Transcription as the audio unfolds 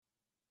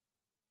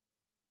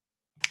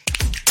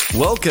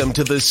Welcome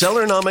to the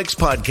Sellernomics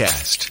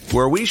Podcast,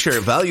 where we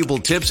share valuable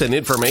tips and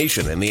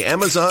information in the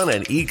Amazon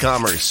and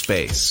e-commerce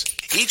space.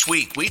 Each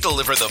week, we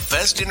deliver the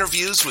best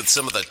interviews with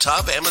some of the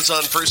top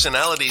Amazon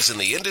personalities in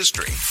the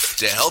industry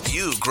to help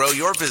you grow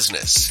your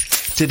business.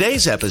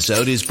 Today's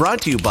episode is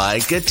brought to you by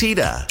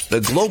Getita, the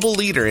global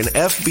leader in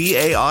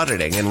FBA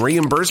auditing and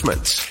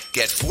reimbursements.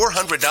 Get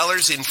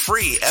 $400 in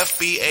free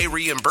FBA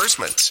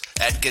reimbursements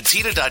at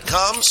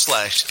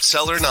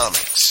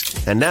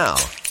Getita.com/Sellernomics. And now,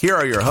 here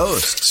are your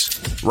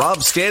hosts,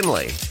 Rob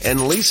Stanley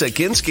and Lisa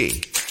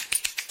Kinski.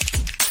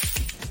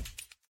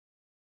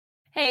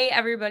 Hey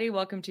everybody,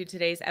 welcome to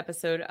today's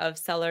episode of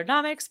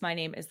Sellernomics. My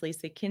name is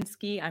Lisa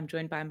Kinski. I'm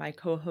joined by my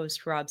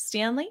co-host Rob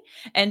Stanley,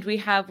 and we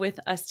have with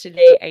us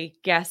today a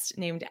guest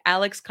named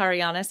Alex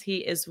Karagiannis. He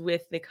is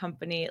with the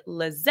company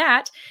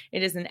Lazat.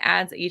 It is an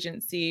ads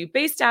agency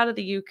based out of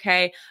the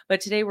UK,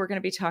 but today we're going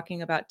to be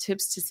talking about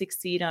tips to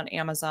succeed on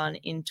Amazon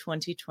in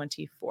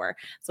 2024.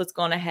 So let's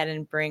go on ahead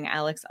and bring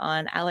Alex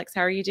on. Alex,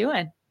 how are you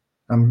doing?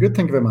 I'm good,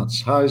 thank you very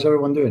much. How is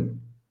everyone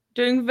doing?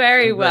 Doing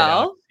very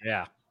well.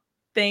 Yeah.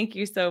 Thank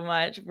you so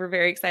much. We're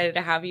very excited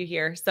to have you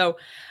here. So,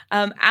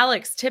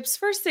 Alex, tips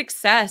for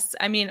success.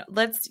 I mean,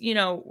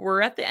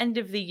 we're at the end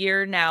of the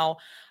year now.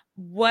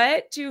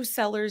 What do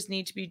sellers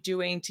need to be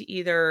doing to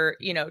either,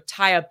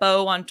 tie a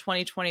bow on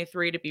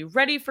 2023 to be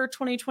ready for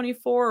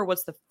 2024? Or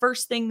what's the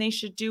first thing they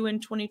should do in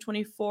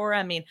 2024?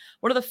 I mean,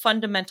 what are the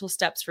fundamental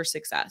steps for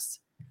success?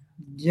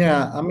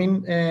 Yeah, I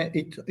mean,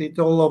 it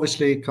all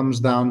obviously comes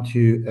down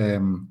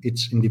to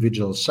each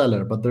individual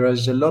seller, but there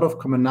is a lot of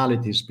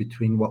commonalities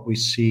between what we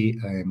see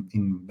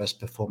in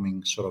best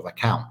performing sort of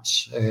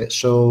accounts.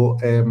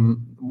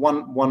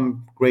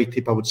 One great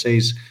tip I would say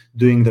is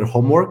doing their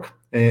homework.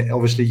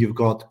 Obviously, you've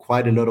got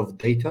quite a lot of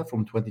data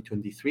from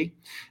 2023.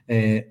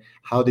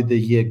 How did the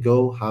year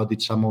go? How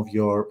did some of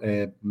your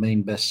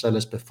main best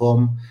sellers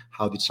perform?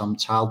 How did some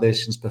child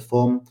editions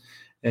perform?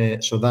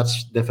 So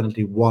that's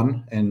definitely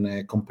one.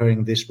 And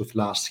comparing this with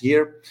last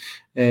year,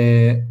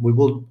 we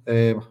will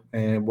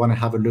want to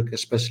have a look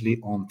especially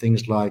on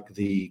things like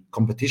the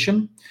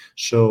competition.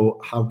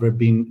 So have there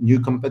been new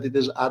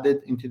competitors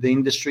added into the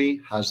industry?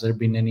 Has there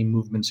been any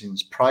movements in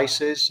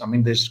prices? I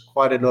mean, there's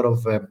quite a lot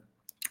of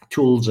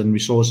tools and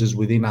resources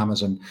within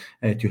Amazon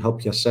to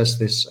help you assess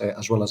this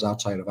as well as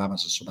outside of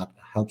Amazon. So that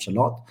helps a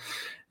lot.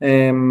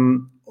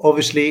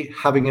 Obviously,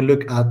 having a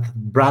look at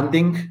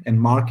branding and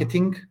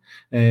marketing.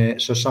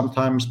 So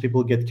sometimes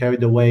people get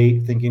carried away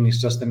thinking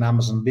it's just an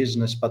Amazon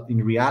business, but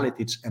in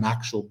reality, it's an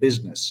actual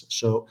business.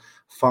 So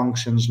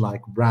functions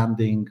like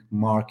branding,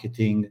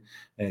 marketing,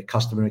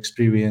 customer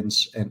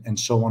experience, and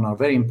so on are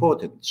very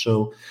important.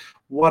 So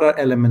what are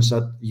elements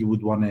that you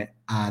would want to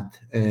add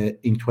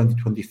in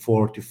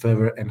 2024 to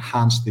further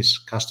enhance this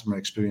customer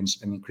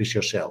experience and increase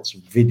your sales?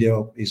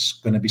 Video is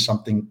going to be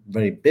something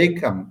very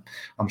big. I'm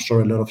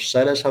sure a lot of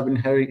sellers have been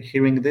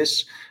hearing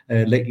this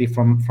lately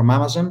from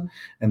Amazon,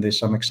 and there's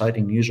some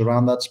exciting news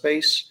around that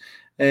space.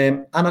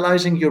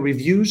 Analyzing your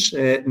reviews.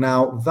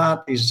 Now,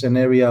 that is an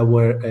area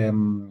where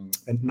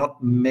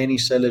not many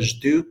sellers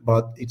do,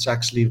 but it's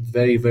actually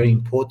very, very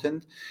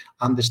important.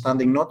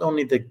 Understanding not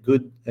only the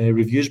good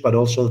reviews, but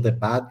also the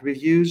bad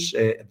reviews.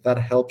 That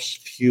helps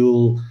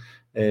fuel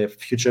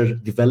future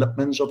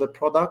developments of a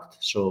product.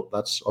 So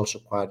that's also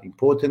quite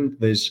important.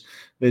 There's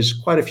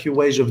quite a few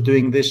ways of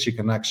doing this. You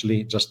can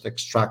actually just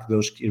extract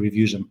those key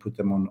reviews and put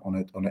them on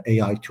an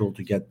AI tool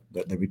to get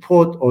the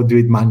report, or do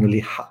it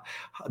manually,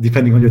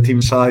 depending on your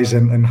team size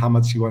and how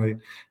much you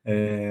want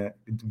to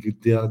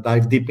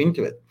dive deep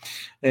into it.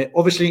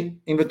 Obviously,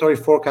 inventory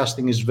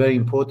forecasting is very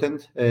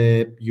important.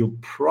 You're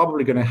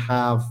probably going to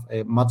have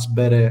a much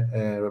better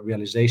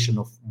realization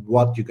of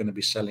what you're going to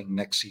be selling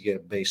next year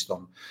based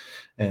on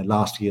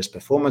last year's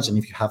performance. And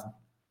if you have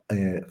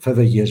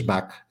further years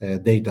back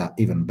data,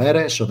 even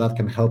better. So that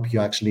can help you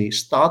actually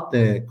start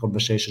the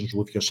conversations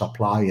with your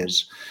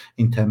suppliers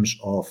in terms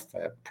of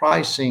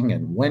pricing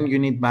and when you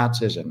need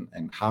matches and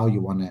how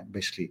you want to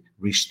basically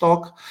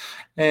restock.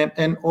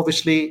 And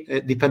obviously,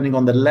 depending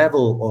on the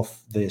level of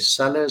the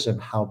sellers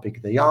and how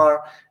big they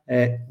are,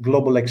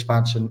 global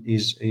expansion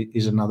is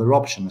another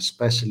option,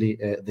 especially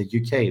the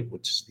UK,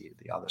 which is the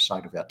other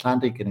side of the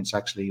Atlantic, and it's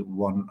actually a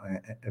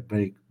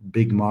very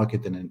big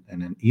market and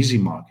an easy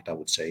market, I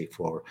would say,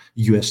 for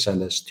US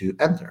sellers to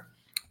enter.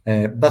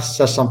 That's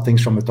just some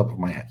things from the top of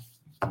my head.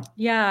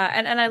 Yeah.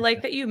 And I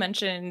like that you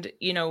mentioned,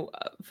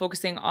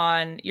 focusing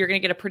on, you're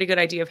going to get a pretty good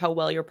idea of how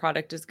well your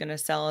product is going to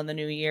sell in the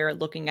new year,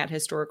 looking at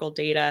historical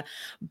data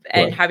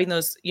and Right. having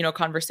those,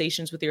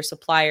 conversations with your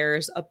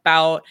suppliers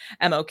about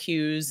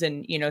MOQs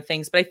and,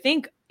 things. But I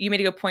think you made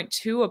a good point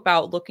too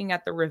about looking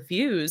at the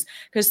reviews,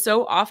 because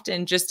so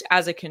often just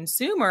as a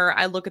consumer,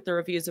 I look at the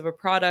reviews of a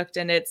product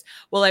and it's,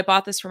 well, I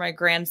bought this for my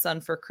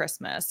grandson for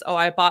Christmas. Oh,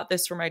 I bought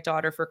this for my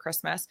daughter for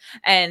Christmas.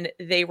 And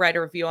they write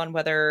a review on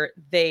whether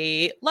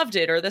they loved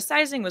it or the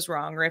sizing was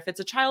wrong, or if it's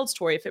a child's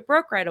toy, if it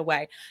broke right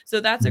away. So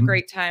that's a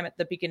great time at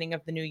the beginning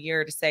of the new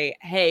year to say,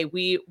 hey,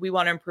 we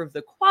want to improve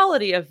the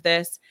quality of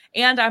this,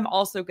 and I'm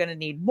also going to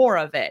need more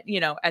of it,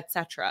 et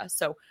cetera.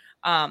 So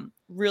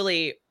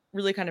really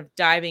really kind of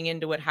diving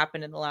into what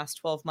happened in the last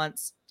 12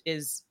 months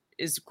is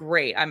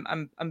great.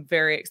 I'm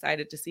very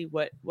excited to see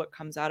what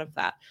comes out of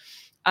that.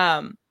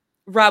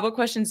 Rob, what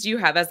questions do you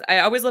have? As I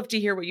always love to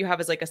hear what you have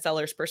as like a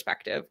seller's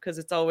perspective, because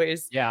it's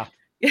always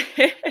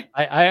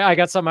I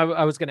got some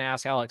I was going to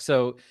ask Alex.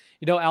 So,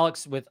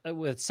 Alex,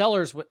 with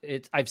sellers,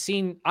 I've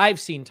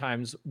seen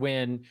times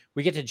when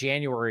we get to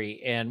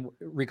January and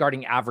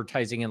regarding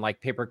advertising and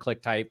like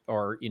pay-per-click type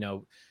or,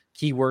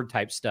 keyword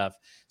type stuff,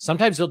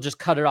 sometimes they'll just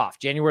cut it off.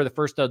 January the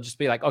 1st, they'll just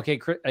be like, okay,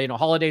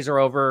 holidays are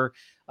over.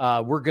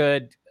 We're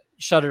good.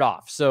 Shut it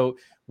off. So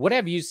what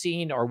have you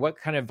seen, or what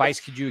kind of advice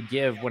could you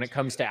give when it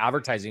comes to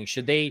advertising?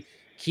 Should they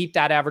keep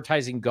that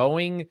advertising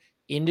going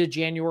into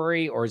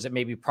January, or is it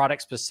maybe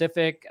product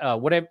specific?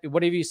 What have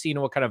you seen,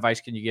 and what kind of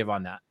advice can you give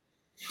on that?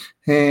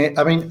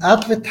 I mean,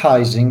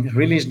 advertising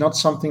really is not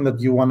something that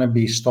you want to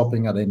be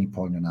stopping at any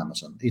point on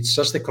Amazon. It's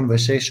just a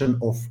conversation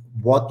of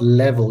what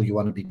level you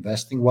want to be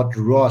investing, what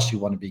ROAS you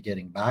want to be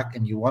getting back,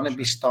 and you want to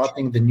be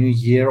starting the new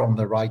year on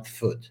the right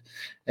foot.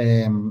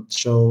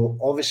 So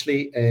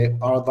obviously,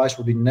 our advice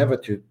would be never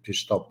to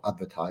stop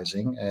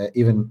advertising,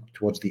 even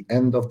towards the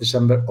end of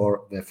December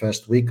or the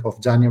first week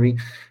of January.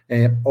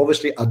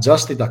 Obviously,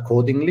 adjust it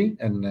accordingly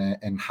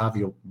and have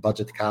your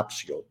budget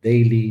caps, your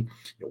daily,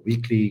 your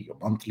weekly, your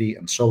monthly,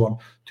 and so on,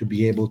 to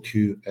be able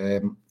to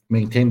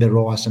maintain the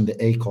ROAS and the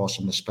ACoS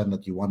and the spend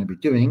that you want to be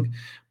doing.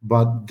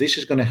 But this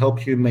is going to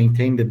help you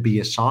maintain the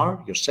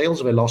BSR, your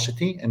sales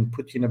velocity, and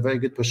put you in a very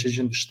good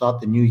position to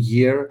start the new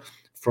year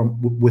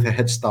with a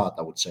head start,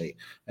 I would say,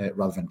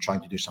 rather than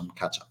trying to do some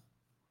catch up,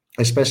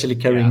 especially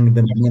carrying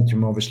the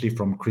momentum, obviously,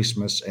 from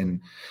Christmas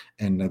and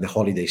the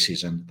holiday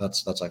season.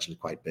 That's actually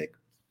quite big.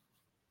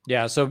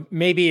 Yeah. So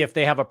maybe if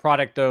they have a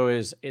product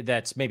though,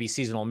 that's maybe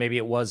seasonal, maybe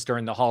it was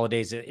during the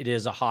holidays, it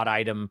is a hot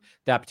item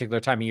that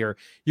particular time of year,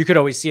 you could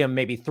always see them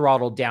maybe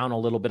throttle down a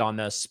little bit on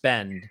the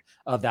spend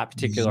of that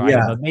particular item.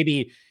 But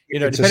maybe,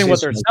 depending on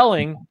what they're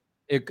selling,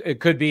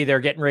 it could be they're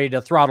getting ready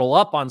to throttle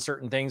up on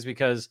certain things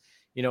because,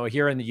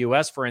 here in the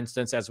US, for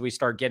instance, as we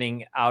start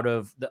getting out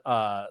of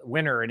the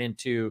winter and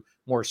into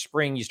more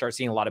spring, you start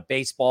seeing a lot of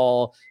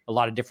baseball, a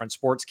lot of different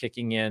sports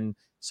kicking in.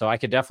 So I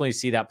could definitely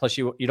see that. Plus,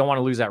 you don't want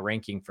to lose that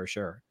ranking for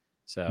sure.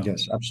 So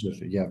yes,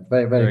 absolutely. Yeah,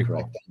 very, very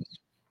correct. Cool.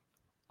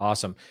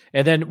 Awesome.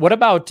 And then what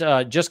about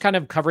just kind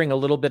of covering a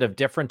little bit of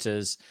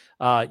differences?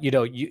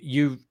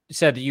 You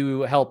said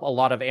you help a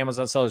lot of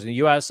Amazon sellers in the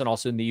US and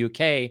also in the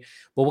UK,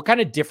 but what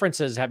kind of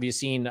differences have you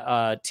seen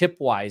tip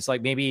wise?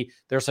 Like maybe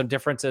there's some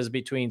differences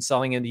between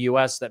selling in the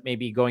US that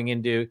maybe going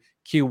into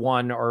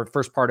Q1 or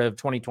first part of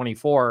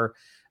 2024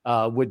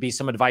 would be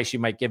some advice you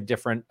might give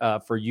different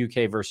for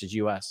UK versus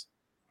US.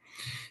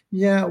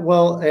 Yeah,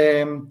 well,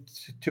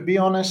 to be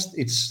honest,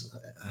 it's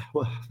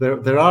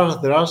there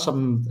are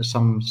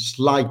some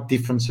slight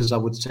differences, I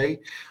would say.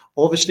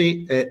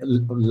 Obviously,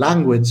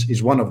 language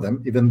is one of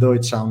them, even though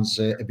it sounds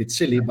a bit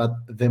silly. But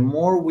the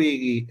more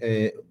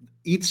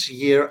each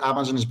year,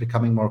 Amazon is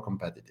becoming more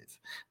competitive.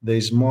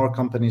 There's more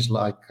companies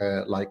like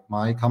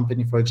my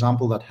company, for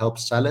example, that help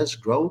sellers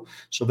grow.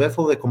 So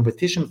therefore, the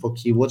competition for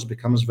keywords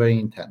becomes very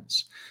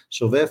intense.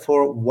 So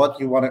therefore, what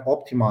you want to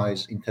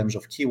optimize in terms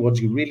of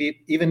keywords, you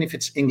really, even if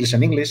it's English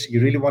and English,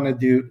 you really want to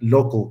do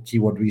local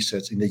keyword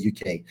research in the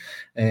UK,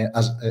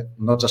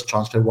 not just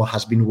transfer what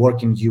has been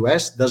working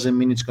US doesn't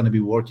mean it's going to be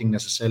working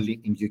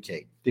necessarily in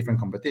UK. Different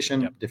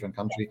competition, different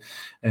country,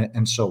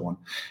 and so on.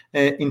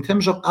 In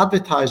terms of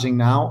advertising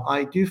now,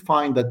 I do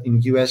find that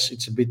in US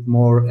it's a bit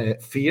more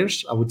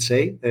fierce, I would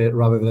say,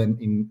 rather than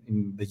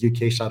in the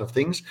UK side of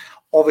things.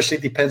 Obviously,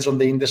 it depends on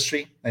the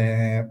industry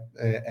and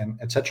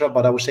etc.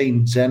 But I would say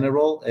in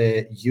general,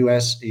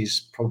 US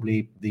is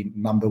probably the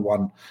number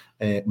one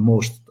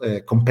most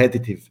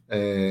competitive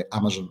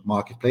Amazon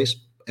marketplace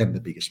and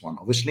the biggest one,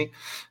 obviously.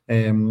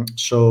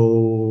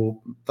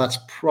 So that's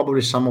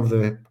probably some of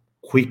the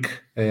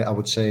quick, I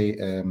would say,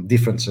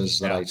 differences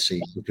that I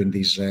see between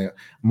these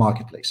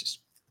marketplaces.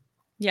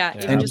 Yeah,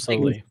 and just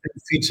like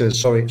features.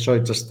 Sorry,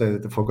 just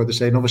forgot to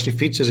say. And obviously,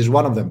 features is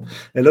one of them.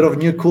 A lot of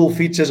new cool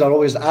features are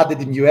always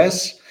added in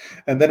US,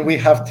 and then we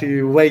have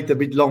to wait a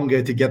bit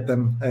longer to get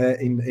them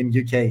in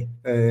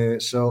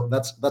UK. So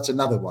that's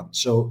another one.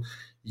 So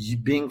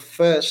being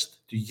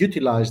first to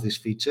utilize these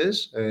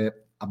features,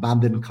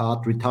 abandoned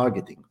cart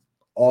retargeting,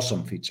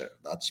 awesome feature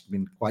that's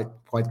been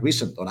quite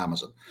recent on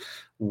Amazon.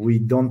 We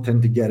don't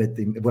tend to get it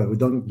we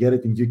don't get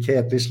it in UK,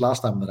 at least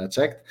last time that I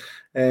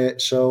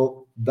checked.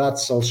 So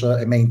that's also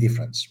a main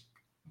difference.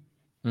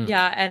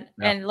 Yeah.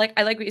 And like,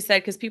 I like what you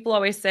said, because people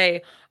always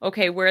say,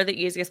 okay, where are the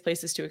easiest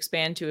places to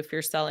expand to if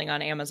you're selling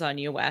on Amazon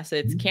US?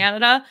 It's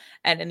Canada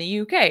and in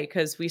the UK,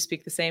 because we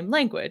speak the same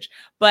language.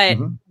 But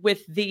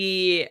with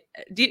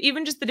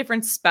even just the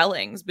different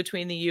spellings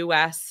between the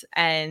US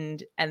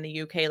and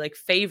the UK, like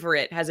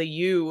favorite has a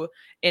U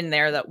in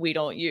there that we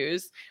don't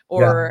use,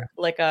 or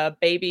like a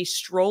baby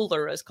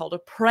stroller is called a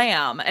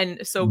pram.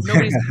 And so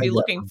nobody's gonna be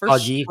looking for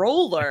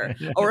stroller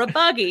or a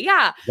buggy.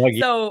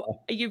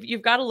 So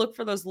you've got to look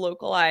for those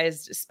localized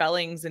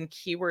spellings and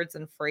keywords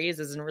and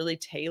phrases and really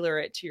tailor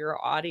it to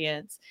your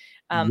audience.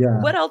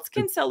 What else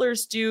can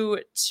sellers do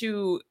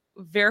to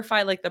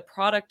verify like the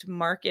product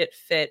market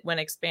fit when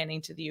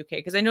expanding to the UK?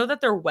 Because I know that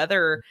their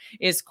weather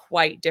is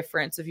quite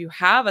different. So if you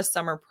have a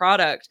summer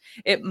product,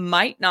 it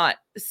might not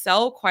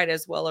sell quite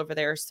as well over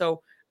there.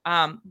 So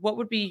what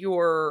would be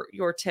your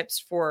tips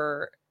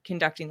for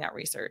conducting that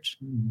research?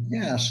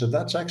 Yeah, so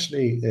that's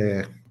actually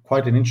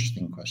quite an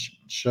interesting question.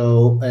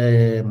 So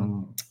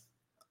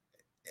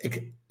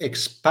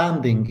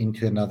expanding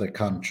into another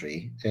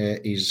country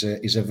is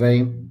a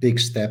very big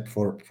step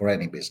for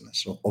any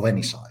business of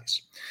any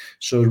size.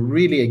 So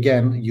really,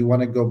 again, you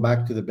want to go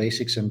back to the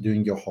basics and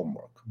doing your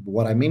homework.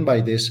 What I mean by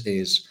this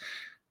is,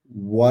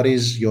 what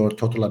is your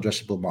total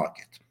addressable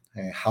market?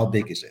 How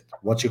big is it?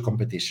 What's your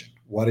competition?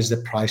 What is the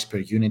price per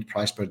unit,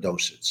 price per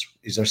dosage?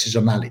 Is there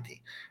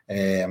seasonality?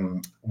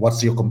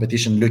 What's your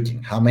competition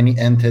looking? How many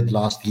entered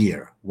last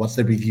year? What's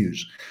the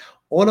reviews?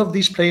 All of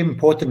these play an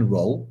important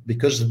role,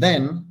 because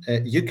then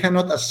you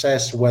cannot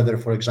assess whether,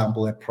 for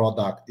example, a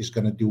product is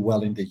going to do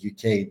well in the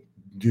UK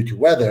due to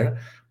weather.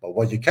 But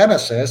what you can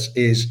assess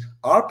is,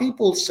 are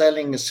people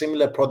selling a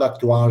similar product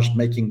to ours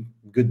making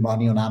good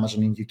money on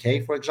Amazon in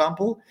UK, for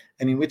example?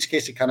 And in which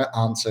case it kind of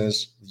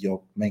answers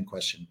your main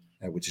question,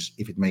 which is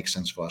if it makes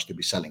sense for us to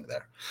be selling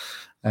there.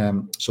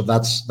 So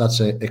that's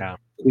a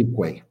quick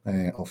way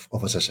of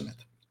assessing it.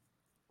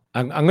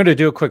 I'm going to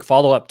do a quick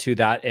follow-up to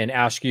that and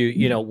ask you,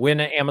 you know,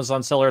 when an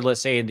Amazon seller, let's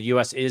say in the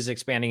US, is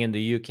expanding in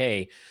the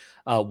UK,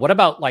 what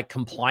about like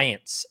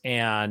compliance?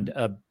 And,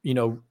 you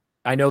know,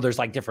 I know there's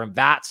like different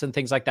VATs and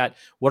things like that.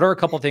 What are a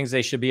couple of things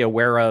they should be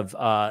aware of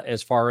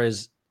as far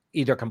as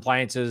either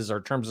compliances or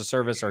terms of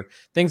service or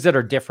things that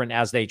are different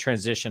as they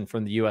transition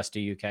from the US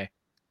to UK?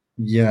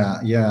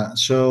 Yeah.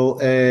 So,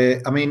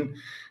 I mean,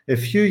 a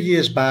few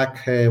years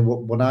back,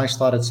 when I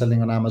started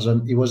selling on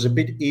Amazon, it was a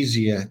bit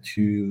easier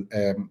to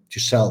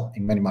sell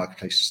in many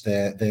marketplaces.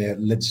 The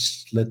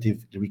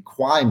legislative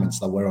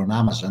requirements that were on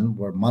Amazon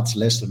were much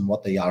less than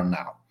what they are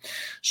now.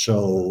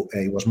 So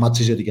it was much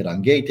easier to get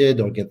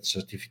ungated or get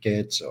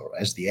certificates or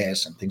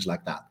SDS and things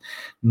like that.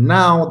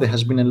 Now there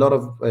has been a lot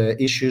of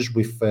issues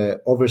with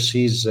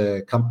overseas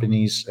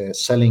companies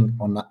selling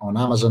on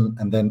Amazon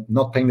and then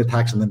not paying the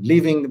tax and then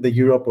leaving the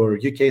Europe or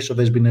UK. So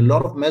there's been a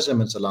lot of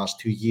measurements the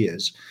last 2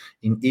 years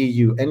in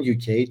EU and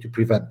UK to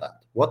prevent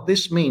that. What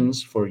this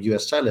means for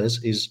US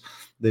sellers is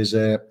there's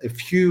a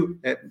few,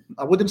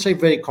 I wouldn't say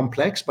very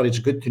complex, but it's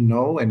good to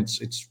know, and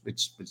it's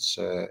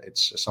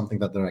something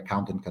that their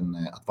accountant can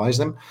advise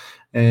them.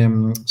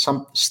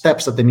 Some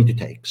steps that they need to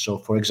take. So,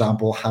 for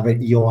example, have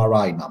an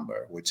EORI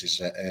number, which is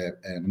a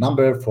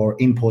number for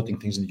importing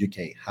things in the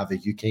UK. Have a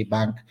UK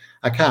bank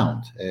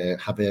account.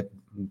 Have a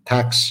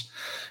tax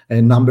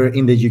number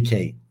in the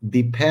UK.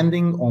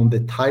 Depending on the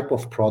type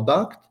of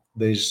product,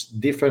 there's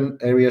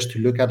different areas to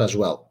look at as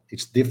well.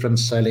 It's different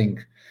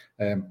selling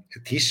a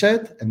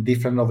t-shirt and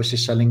different obviously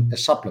selling a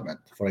supplement,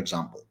 for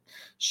example.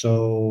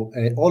 So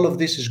all of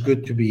this is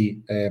good to be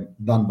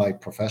done by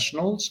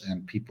professionals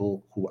and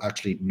people who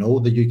actually know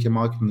the UK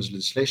market and this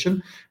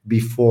legislation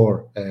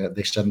before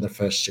they send their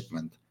first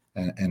shipment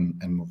and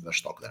move their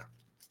stock there.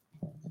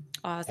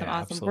 Awesome. Yeah,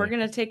 Awesome. absolutely. We're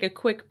going to take a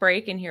quick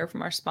break and hear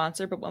from our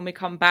sponsor. But when we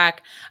come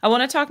back, I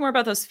want to talk more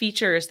about those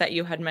features that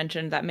you had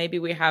mentioned that maybe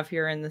we have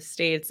here in the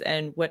States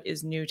and what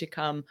is new to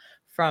come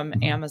from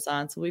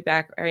Amazon. So we'll be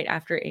back right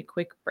after a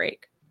quick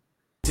break.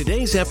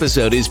 Today's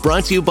episode is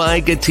brought to you by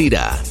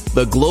Getida,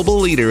 the global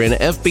leader in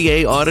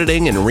FBA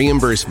auditing and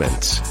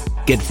reimbursements.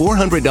 Get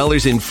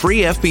 $400 in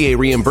free FBA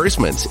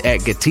reimbursements at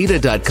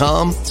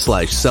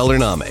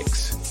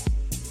Getida.com/Sellernomics.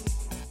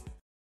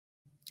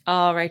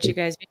 All right, you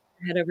guys,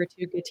 head over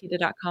to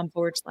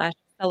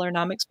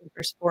Getida.com/Sellernomics for the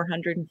first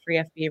 400 in free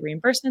FBA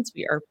reimbursements.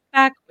 We are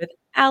back with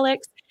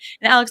Alex.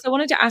 And Alex, I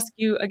wanted to ask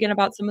you again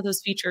about some of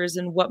those features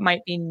and what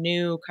might be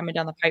new coming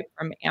down the pipe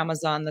from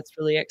Amazon that's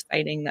really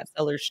exciting that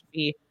sellers should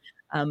be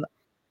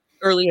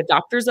early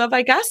adopters of,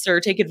 I guess, or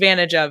take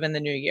advantage of in the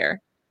new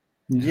year.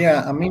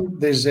 Yeah, I mean,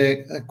 there's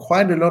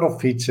quite a lot of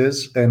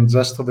features, and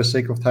just for the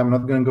sake of time, I'm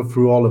not going to go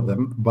through all of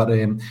them, but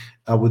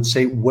I would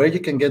say where you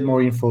can get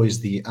more info is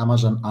the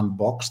Amazon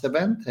Unboxed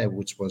event,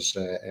 which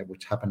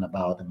happened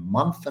about a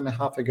month and a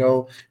half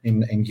ago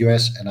in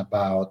US, and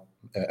about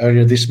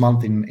earlier this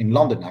month in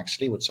London,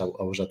 actually, which I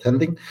was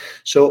attending.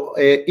 So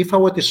if I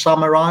were to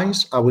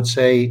summarize, I would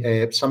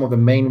say some of the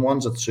main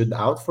ones that stood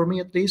out for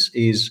me, at least,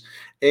 is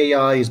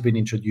AI has been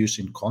introduced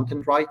in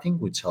content writing,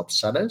 which helps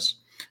sellers.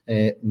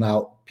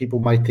 Now, people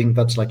might think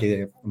that's like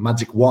a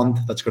magic wand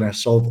that's going to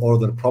solve all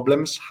their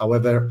problems.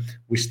 However,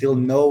 we still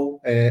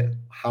know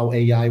how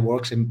AI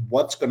works and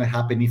what's going to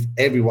happen if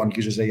everyone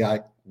uses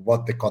AI,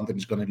 what the content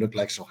is going to look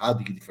like. So how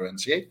do you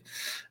differentiate?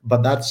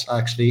 But that's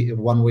actually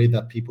one way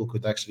that people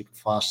could actually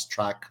fast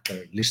track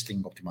their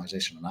listing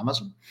optimization on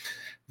Amazon.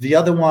 The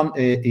other one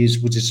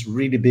which is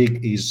really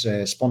big, is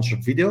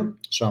sponsored video.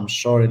 So I'm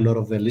sure a lot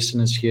of the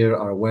listeners here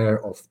are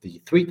aware of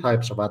the 3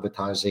 types of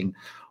advertising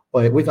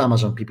with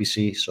Amazon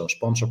PPC, so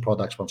sponsor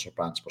product, sponsor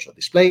brand, sponsor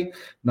display.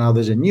 Now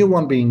there's a new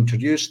one being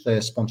introduced,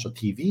 sponsor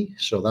TV.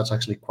 So that's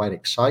actually quite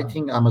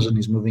exciting. Amazon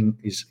is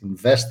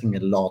investing a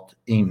lot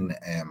in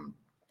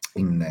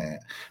in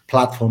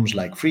platforms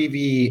like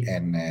Freevee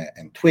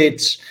and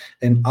Twitch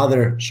and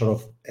other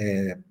sort of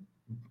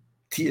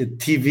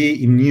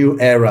TV in new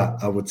era,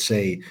 I would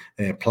say,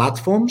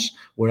 platforms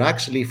where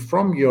actually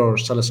from your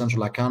Seller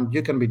Central account,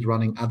 you can be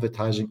running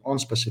advertising on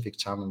specific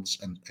channels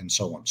and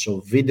so on.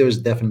 So video is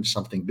definitely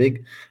something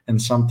big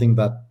and something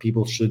that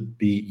people should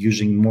be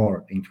using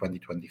more in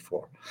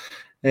 2024.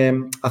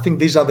 I think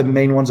these are the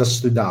main ones that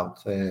stood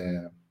out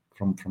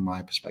from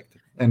my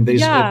perspective. And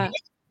there's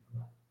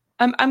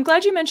I'm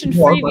glad you mentioned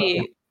more,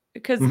 Freebie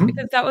because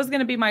that was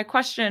going to be my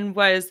question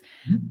was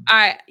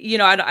I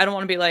don't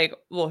want to be like,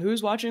 well,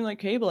 who's watching like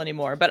cable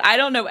anymore? But I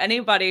don't know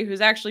anybody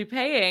who's actually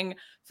paying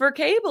for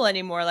cable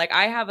anymore. Like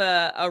I have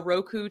a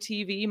Roku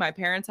TV. My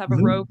parents have a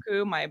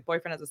Roku. My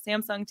boyfriend has a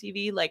Samsung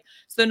TV. Like,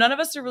 so none of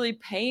us are really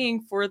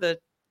paying for the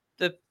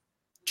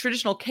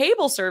traditional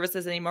cable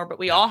services anymore, but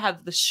we all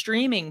have the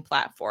streaming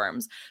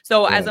platforms.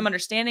 So as I'm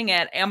understanding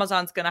it,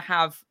 Amazon's going to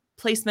have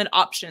placement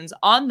options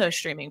on those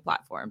streaming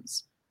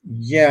platforms.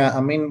 Yeah,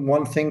 I mean,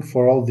 one thing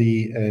for all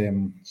the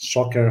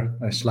soccer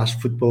 /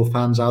 football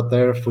fans out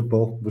there,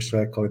 football, we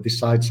should call it this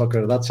side,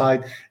 soccer that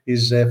side,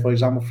 is, for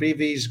example,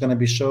 Freevee is going to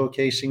be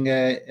showcasing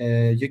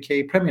a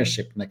UK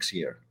Premiership next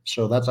year.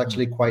 So that's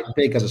actually quite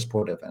big as a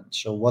sport event.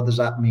 So what does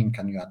that mean?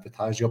 Can you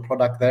advertise your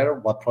product there?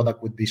 What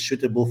product would be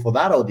suitable for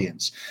that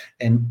audience?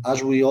 And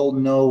as we all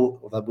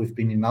know that we've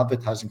been in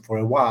advertising for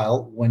a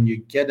while, when you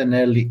get an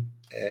early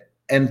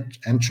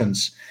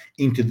entrance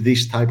into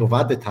this type of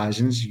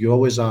advertisings, you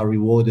always are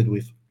rewarded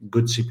with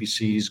good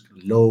CPCs,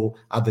 low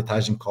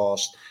advertising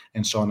costs,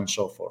 and so on and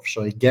so forth.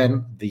 So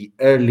again, the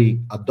early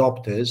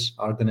adopters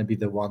are going to be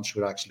the ones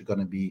who are actually going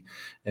to be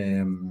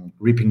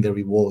reaping the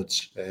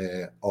rewards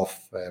of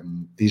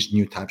these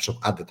new types of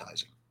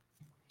advertising.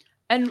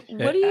 And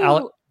what do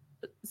you?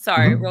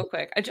 Sorry, real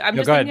quick. I'm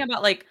just thinking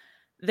about like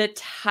the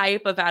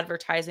type of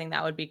advertising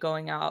that would be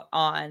going out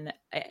on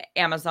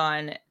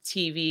Amazon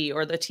TV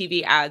or the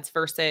TV ads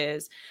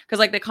versus, because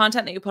like the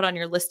content that you put on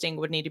your listing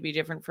would need to be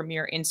different from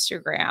your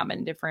Instagram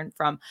and different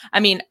from,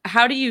 I mean,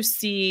 how do you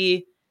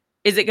see,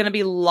 is it going to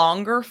be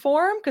longer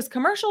form? Because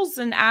commercials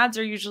and ads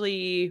are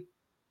usually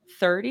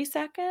 30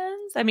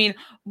 seconds. I mean,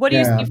 what do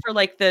you see for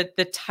like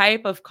the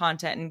type of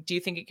content? And do you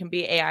think it can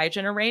be AI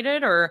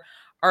generated, or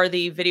are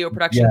the video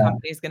production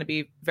companies going to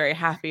be very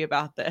happy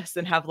about this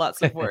and have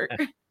lots of work?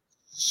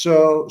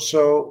 So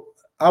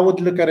I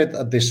would look at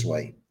it this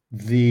way.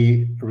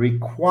 The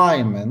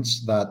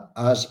requirements that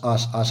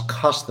as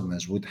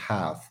customers would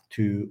have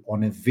to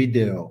on a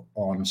video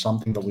on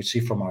something that we see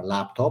from our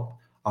laptop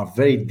are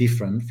very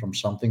different from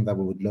something that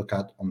we would look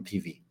at on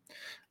TV.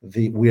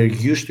 We are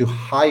used to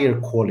higher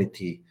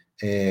quality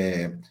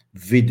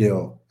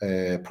video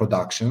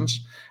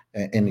productions,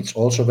 and it's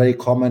also very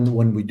common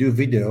when we do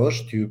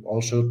videos to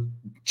also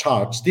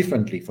charge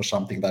differently for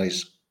something that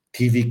is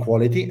TV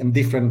quality and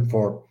different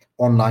for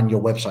online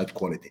your website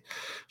quality.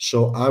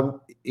 So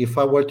if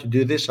I were to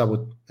do this, I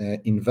would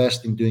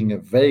invest in doing a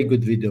very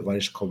good video that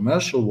is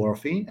commercial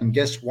worthy. And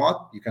guess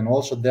what? You can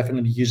also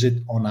definitely use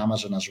it on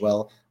Amazon as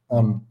well,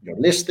 on your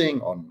listing,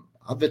 on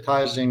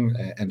advertising,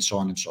 and so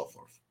on and so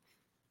forth.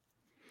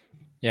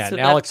 Yeah, so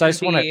and Alex, I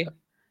just want to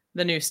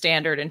the new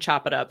standard and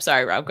chop it up.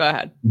 Sorry, Rob, go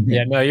ahead.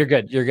 Yeah, no, you're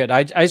good. You're good.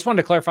 I just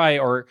wanted to clarify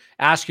or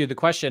ask you the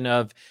question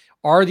of,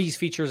 are these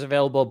features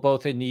available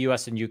both in the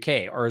US and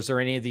UK, or is there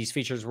any of these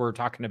features we're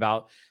talking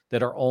about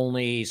that are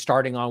only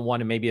starting on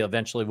one and maybe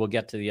eventually we'll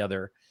get to the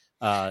other?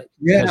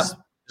 Just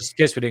in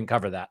case we didn't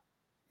cover that.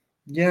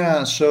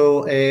 Yeah,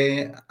 so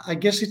I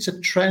guess it's a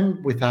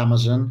trend with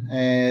Amazon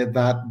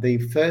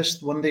that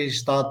when they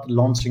start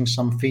launching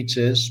some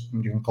features,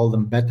 you can call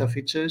them beta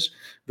features,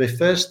 they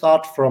first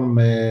start from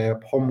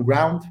home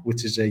ground,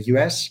 which is a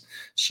US,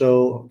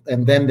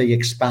 and then they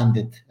expand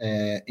it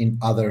in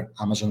other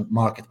Amazon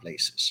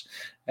marketplaces.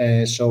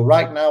 So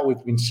right now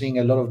we've been seeing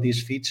a lot of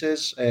these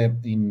features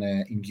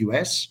in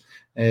US.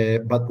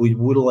 But we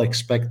will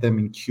expect them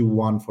in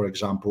Q1, for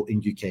example, in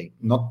UK.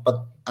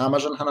 But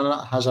Amazon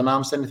has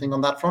announced anything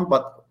on that front,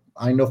 but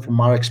I know from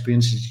our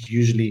experiences,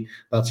 usually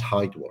that's how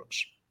it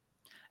works.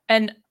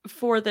 And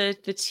for the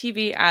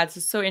TV ads,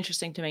 it's so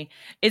interesting to me.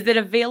 Is it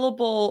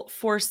available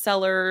for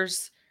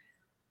sellers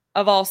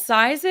of all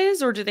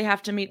sizes, or do they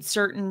have to meet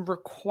certain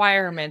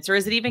requirements, or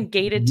is it even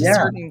gated to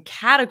certain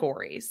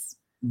categories?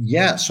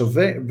 Yeah, so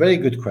very, very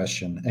good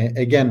question.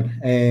 Again,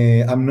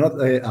 I'm not.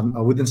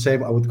 I wouldn't say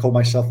I would call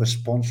myself a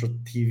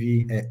sponsored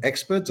TV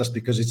expert just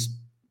because it's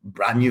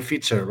brand new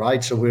feature,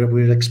 right? So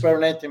we're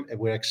experimenting.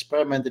 We're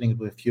experimenting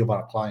with a few of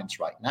our clients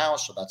right now.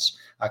 So that's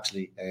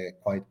actually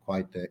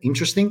quite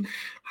interesting.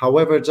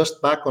 However, just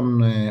back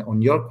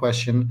on your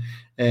question,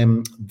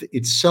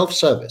 it's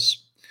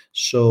self-service.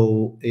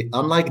 So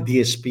unlike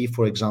DSP,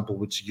 for example,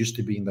 which used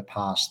to be in the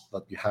past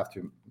that you have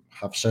to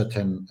have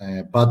certain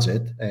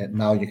budget,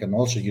 now you can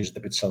also use the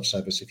bit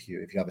self-service if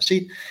you have a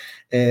seat.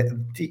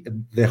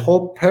 The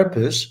whole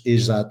purpose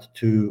is that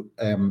to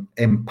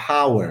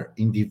empower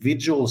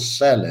individual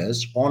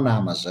sellers on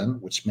Amazon,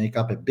 which make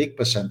up a big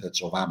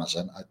percentage of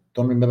Amazon. I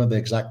don't remember the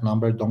exact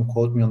number, don't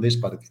quote me on this,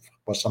 but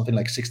was something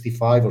like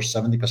 65 or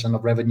 70%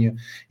 of revenue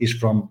is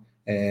from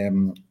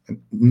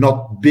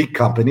not big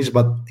companies,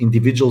 but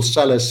individual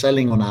sellers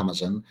selling on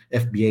Amazon,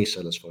 FBA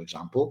sellers, for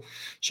example.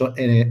 So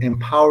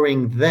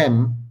empowering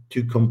them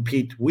to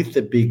compete with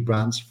the big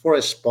brands for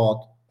a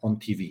spot on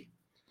TV.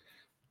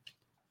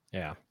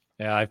 Yeah.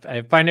 Yeah.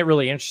 I find it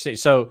really interesting.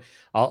 So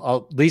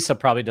Lisa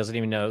probably doesn't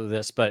even know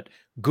this, but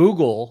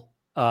Google,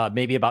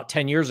 maybe about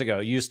 10 years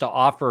ago, used to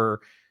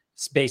offer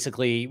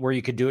basically where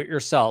you could do it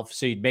yourself.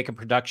 So you'd make a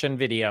production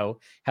video,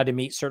 had to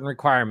meet certain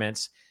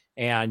requirements,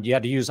 and you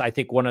had to use, I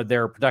think, one of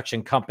their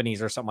production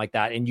companies or something like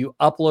that. And you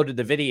uploaded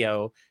the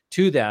video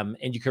to them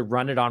and you could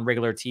run it on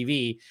regular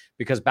TV.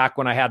 Because back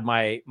when I had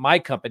my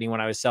company,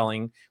 when I was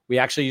selling, we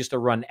actually used to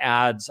run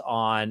ads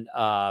on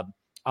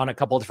a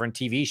couple of different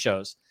TV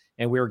shows,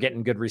 and we were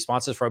getting good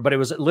responses for it. But it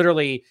was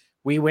literally,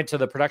 we went to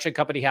the production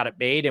company, had it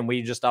made, and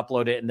we just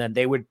upload it, and then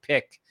they would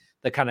pick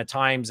the kind of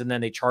times, and then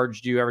they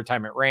charged you every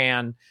time it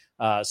ran.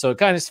 So it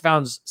kind of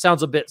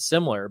sounds a bit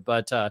similar,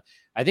 but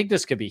I think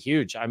this could be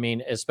huge. I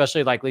mean,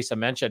 especially like Lisa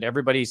mentioned,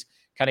 everybody's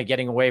kind of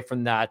getting away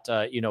from that,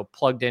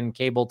 plugged in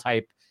cable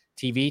type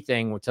TV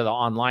thing to the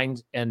online.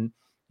 And,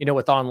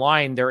 with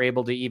online, they're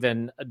able to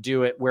even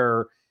do it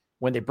where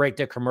when they break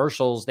the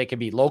commercials, they can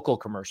be local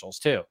commercials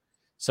too.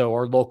 So,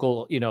 or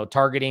local,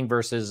 targeting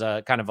versus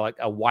kind of like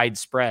a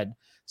widespread.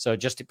 So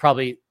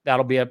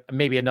that'll be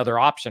maybe another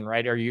option,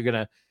 right? Are you going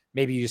to,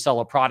 maybe you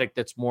sell a product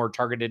that's more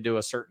targeted to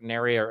a certain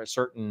area or a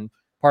certain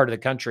part of the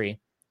country,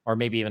 or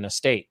maybe even a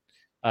state.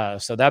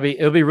 So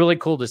it'll be really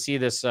cool to see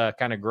this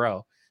kind of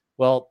grow.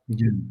 Well,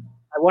 yeah.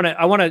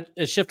 I want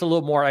to shift a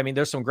little more. I mean,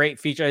 there's some great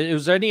features.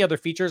 Is there any other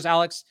features,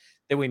 Alex,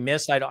 that we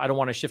missed? I don't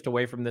want to shift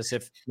away from this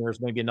if there's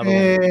maybe another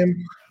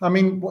one. I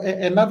mean,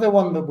 another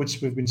one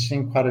which we've been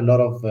seeing quite a lot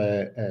of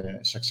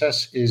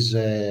success is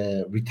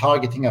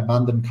retargeting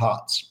abandoned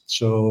carts.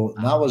 So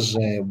that was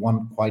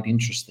one quite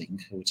interesting,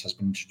 which has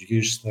been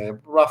introduced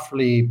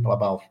roughly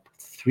about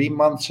 4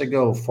 months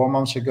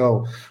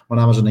ago on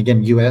Amazon,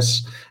 again,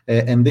 US.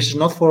 And this is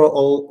not for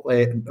all,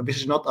 this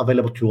is not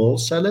available to all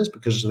sellers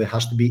because there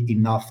has to be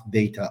enough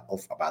data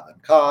of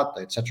abandoned cart,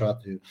 etc.,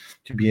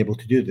 to be able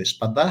to do this.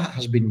 But that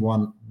has been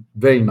one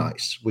very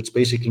nice, which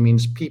basically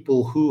means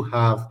people who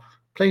have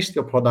placed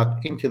your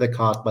product into the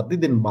cart but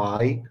didn't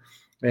buy,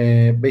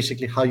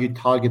 basically how you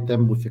target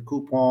them with a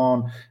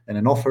coupon and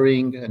an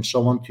offering and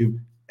so on to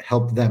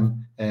help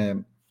them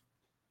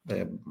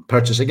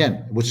purchase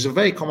again, which is a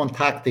very common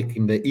tactic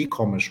in the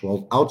e-commerce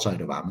world outside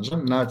of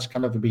Amazon. Now it's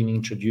kind of being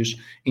introduced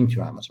into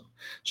Amazon.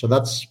 So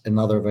that's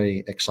another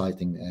very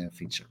exciting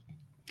feature.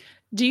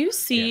 Do you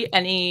see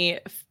any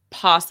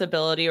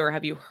possibility, or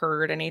have you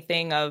heard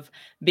anything of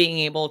being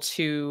able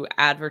to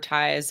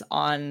advertise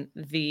on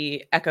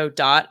the Echo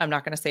Dot? I'm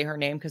not going to say her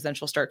name because then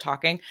she'll start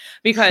talking,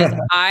 because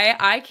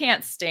I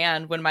can't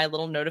stand when my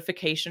little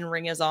notification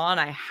ring is on.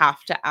 I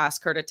have to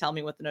ask her to tell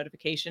me what the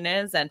notification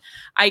is. And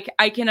I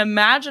can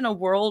imagine a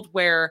world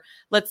where,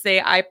 let's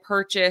say I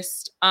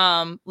purchased,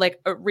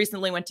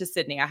 recently went to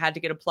Sydney. I had to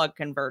get a plug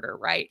converter,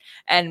 right?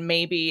 And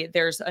maybe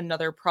there's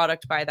another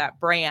product by that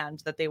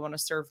brand that they want to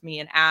serve me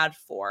an ad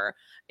for.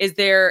 Is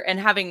there, and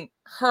having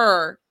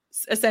her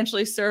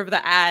essentially serve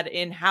the ad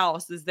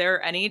in-house, is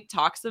there any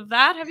talks of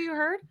that? Have you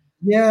heard?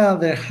 Yeah,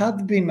 there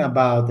had been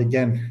about,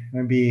 again,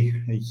 maybe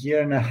a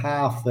year and a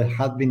half, there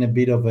had been a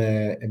bit of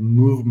a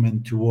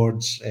movement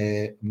towards,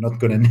 I'm not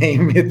going to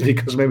name it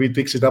because maybe it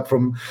picks it up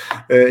from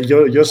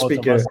your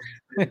speaker,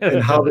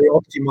 and how they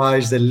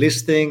optimize the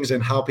listings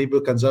and how people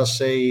can just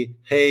say,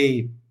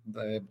 hey,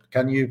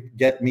 can you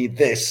get me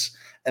this?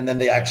 And then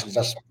they actually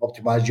just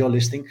optimize your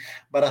listing.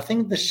 But I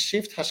think the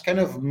shift has kind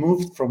of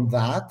moved from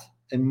that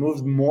and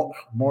moved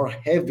more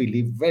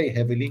heavily, very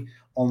heavily,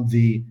 on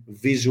the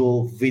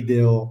visual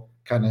video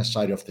kind of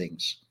side of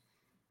things.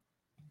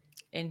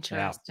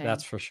 Interesting. Yeah,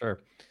 that's for sure.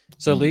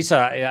 So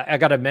Lisa, I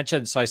got to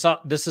mention, so I saw,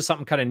 this is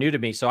something kind of new to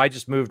me. So I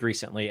just moved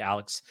recently,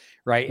 Alex,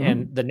 right? Mm-hmm.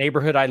 And the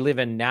neighborhood I live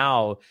in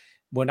now,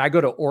 when I go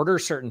to order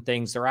certain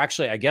things, they're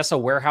actually, I guess a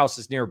warehouse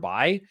is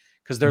nearby,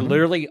 because they're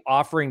literally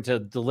offering to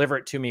deliver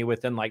it to me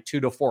within like 2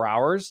 to 4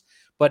 hours.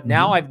 But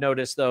now I've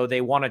noticed, though,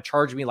 they want to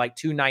charge me like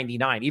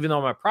 $2.99, even though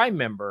I'm a Prime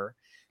member.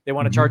 They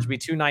want to charge me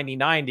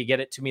 $2.99 to get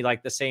it to me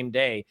like the same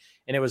day.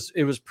 And it was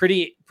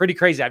pretty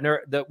crazy. I've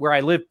never, where I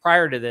lived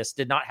prior to this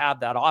did not have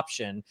that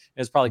option.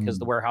 It's probably because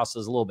the warehouse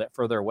is a little bit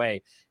further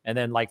away. And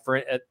then like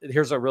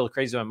here's a real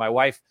crazy one. My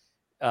wife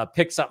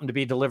picked something to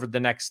be delivered the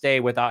next day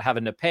without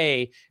having to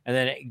pay. And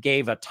then it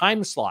gave a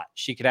time slot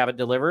she could have it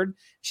delivered.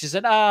 She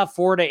said,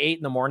 4 to 8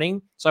 in the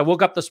morning. So I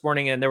woke up this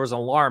morning and there was an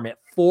alarm at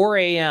 4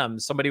 a.m.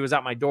 Somebody was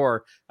at my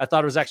door. I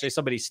thought it was actually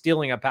somebody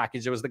stealing a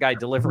package. It was the guy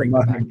delivering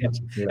the package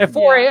at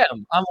 4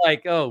 a.m. I'm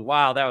like, oh,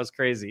 wow, that was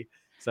crazy.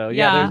 So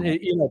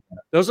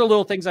those are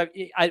little things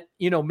I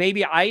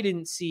maybe I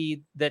didn't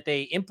see that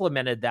they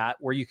implemented that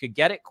where you could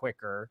get it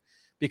quicker,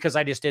 because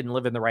I just didn't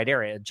live in the right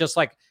area. Just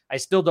like I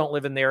still don't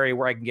live in the area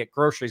where I can get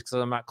groceries because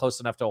I'm not close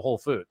enough to a Whole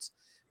Foods.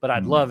 but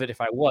I'd love it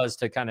if I was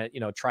to kind of,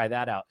 try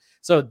that out.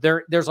 So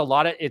there's a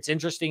lot of, it's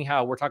interesting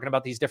how we're talking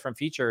about these different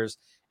features,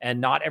 and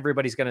not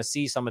everybody's going to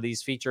see some of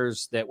these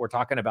features that we're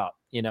talking about,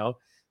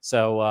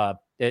 So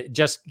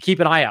just keep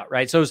an eye out,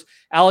 right? So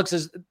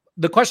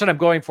the question I'm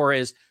going for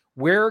is,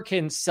 where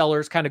can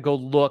sellers kind of go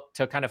look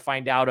to kind of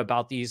find out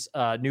about these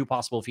new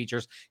possible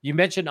features? You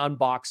mentioned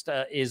Unboxed.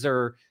 Is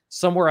there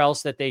somewhere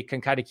else that they can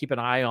kind of keep an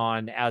eye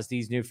on as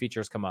these new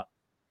features come up?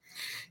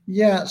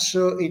 Yeah,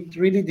 so it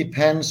really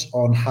depends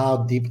on how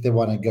deep they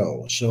want to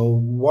go. So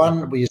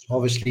one is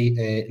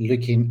obviously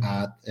looking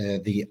at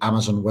the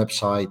Amazon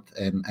website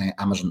and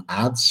Amazon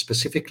ads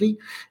specifically.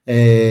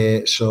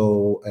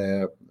 So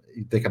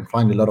they can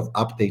find a lot of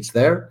updates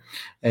there.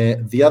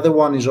 The other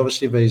one is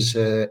obviously there's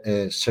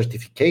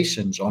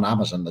certifications on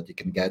Amazon that you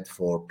can get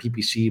for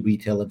PPC,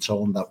 retail, and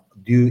so on that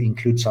do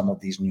include some of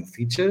these new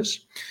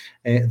features.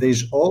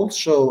 There's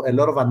also a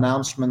lot of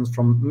announcements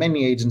from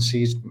many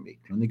agencies,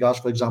 including us,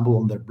 for example,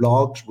 on their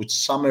blogs, which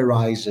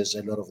summarizes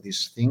a lot of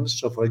these things.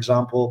 So, for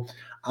example,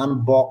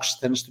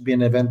 Unboxed tends to be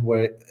an event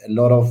where a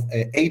lot of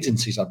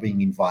agencies are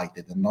being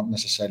invited and not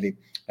necessarily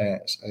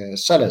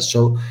sellers.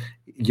 So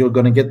you're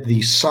going to get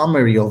the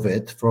summary of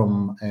it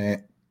from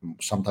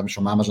sometimes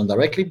from Amazon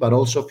directly, but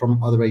also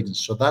from other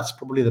agents. So that's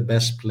probably the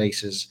best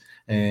places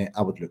I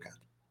would look at.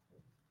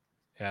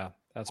 Yeah,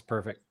 that's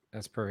perfect.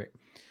 That's perfect.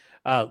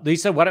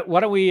 Lisa, why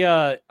don't we,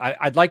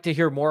 I'd like to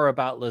hear more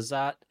about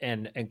Lazette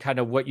and kind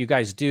of what you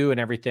guys do and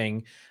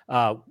everything.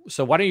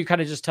 So why don't you kind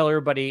of just tell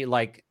everybody,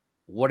 like,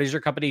 what does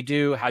your company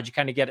do? How'd you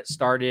kind of get it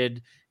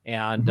started?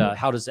 And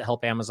how does it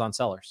help Amazon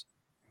sellers?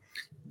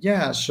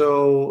 Yeah,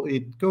 so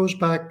it goes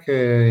back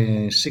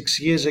 6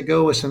 years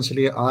ago.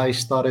 Essentially, I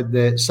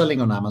started selling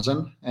on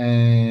Amazon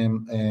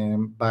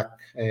back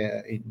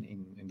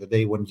in the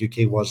day when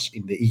UK was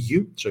in the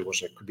EU. So it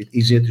was a bit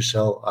easier to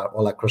sell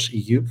all across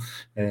EU,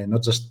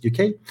 not just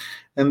UK.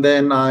 And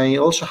then I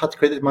also had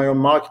created my own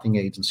marketing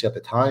agency at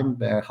the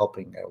time,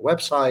 helping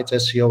websites,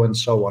 SEO, and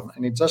so on.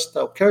 And it just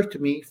occurred to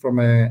me from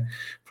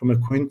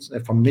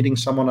meeting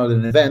someone at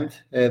an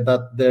event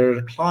that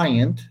their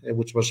client,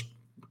 which was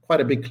quite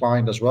a big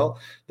client as well,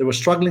 they were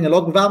struggling a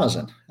lot with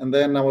Amazon. And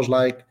then I was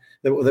like,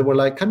 they were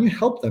like, can you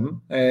help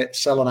them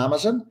sell on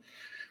Amazon?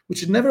 Which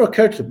had never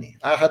occurred to me.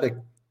 I had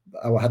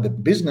a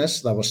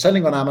business that was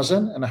selling on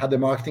Amazon, and I had a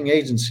marketing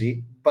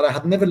agency, but I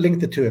had never linked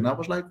the two. And I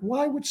was like,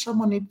 why would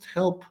someone need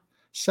help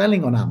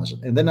selling on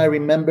Amazon? And then I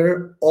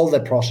remember all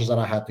the process that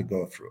I had to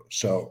go through.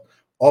 So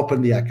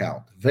open the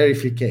account,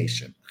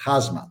 verification,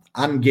 hazmat,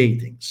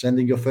 ungating,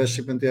 sending your first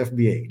shipment to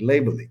FBA,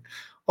 labeling,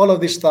 all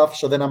of this stuff.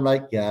 So then I'm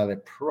like, yeah, they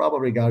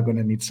probably are going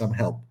to need some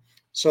help.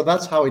 So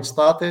that's how it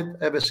started.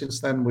 Ever since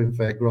then, we've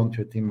grown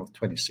to a team of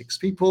 26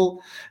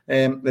 people.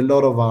 A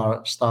lot of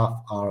our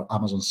staff are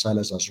Amazon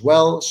sellers as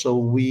well. So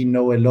we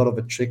know a lot of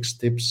the tricks,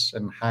 tips,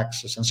 and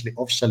hacks essentially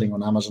of selling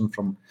on Amazon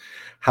from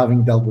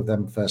having dealt with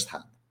them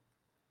firsthand.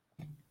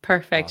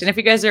 Perfect. Awesome. And if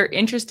you guys are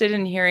interested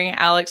in hearing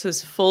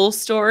Alex's full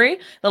story,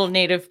 little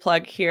native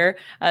plug here,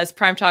 his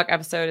Prime Talk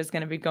episode is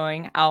going to be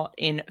going out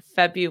in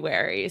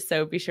February.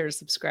 So be sure to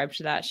subscribe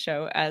to that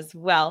show as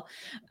well.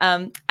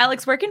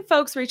 Alex, where can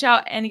folks reach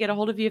out and get a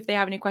hold of you if they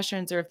have any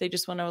questions or if they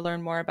just want to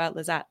learn more about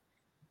Lazette?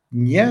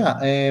 Yeah,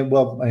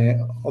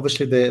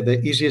 obviously the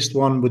easiest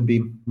one would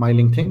be my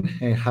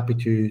LinkedIn. Happy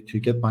to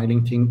get my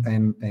LinkedIn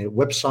and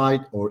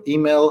website or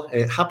email.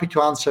 Happy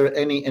to answer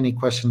any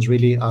questions,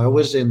 really. I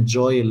always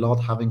enjoy a lot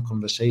having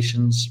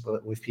conversations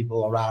with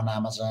people around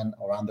Amazon,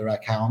 around their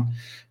account.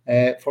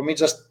 For me,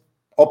 just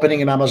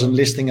opening an Amazon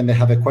listing and they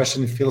have a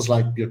question, it feels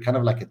like you're kind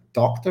of like a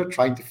doctor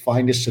trying to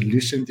find a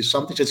solution to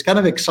something. So it's kind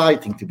of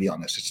exciting, to be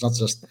honest. It's not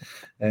just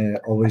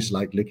always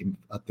like looking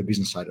at the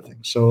business side of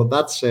things. So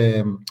that's...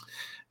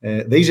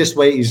 the easiest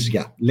way is,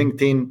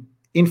 LinkedIn,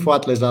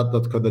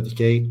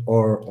 info@lazette.co.uk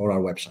or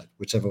our website,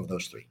 whichever of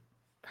those three.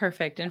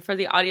 Perfect. And for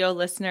the audio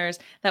listeners,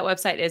 that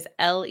website is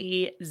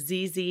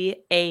lezzat.co.uk.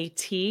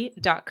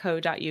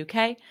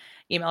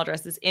 Email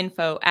address is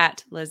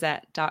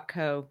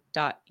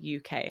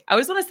info@lazette.co.uk. I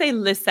always want to say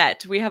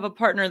Lisette. We have a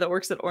partner that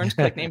works at Orange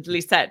Click named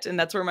Lisette, and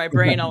that's where my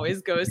brain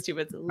always goes to.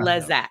 It's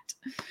Lazette.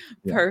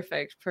 Yeah.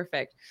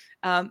 Perfect.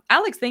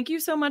 Alex, thank you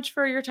so much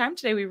for your time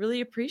today. We really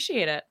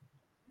appreciate it.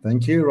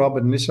 Thank you, Rob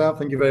and Lisa.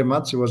 Thank you very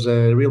much. It was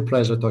a real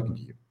pleasure talking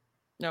to you.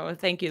 No,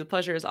 thank you. The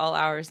pleasure is all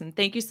ours. And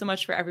thank you so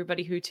much for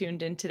everybody who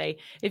tuned in today.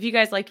 If you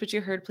guys liked what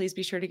you heard, please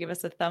be sure to give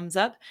us a thumbs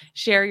up,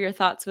 share your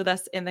thoughts with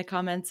us in the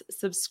comments,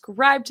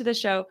 subscribe to the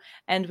show,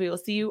 and we will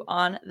see you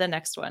on the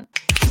next one.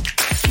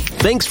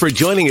 Thanks for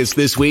joining us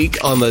this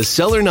week on the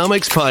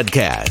Sellernomics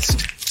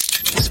Podcast.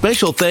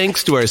 Special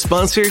thanks to our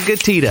sponsor,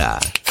 Gatita.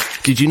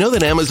 Did you know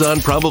that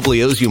Amazon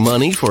probably owes you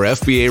money for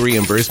FBA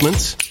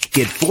reimbursements?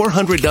 Get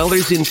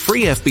 $400 in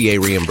free FBA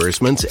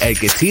reimbursements at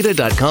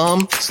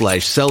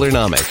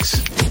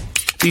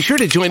gatita.com/Sellernomics. Be sure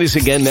to join us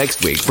again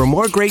next week for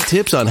more great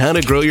tips on how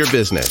to grow your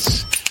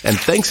business. And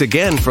thanks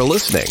again for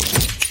listening.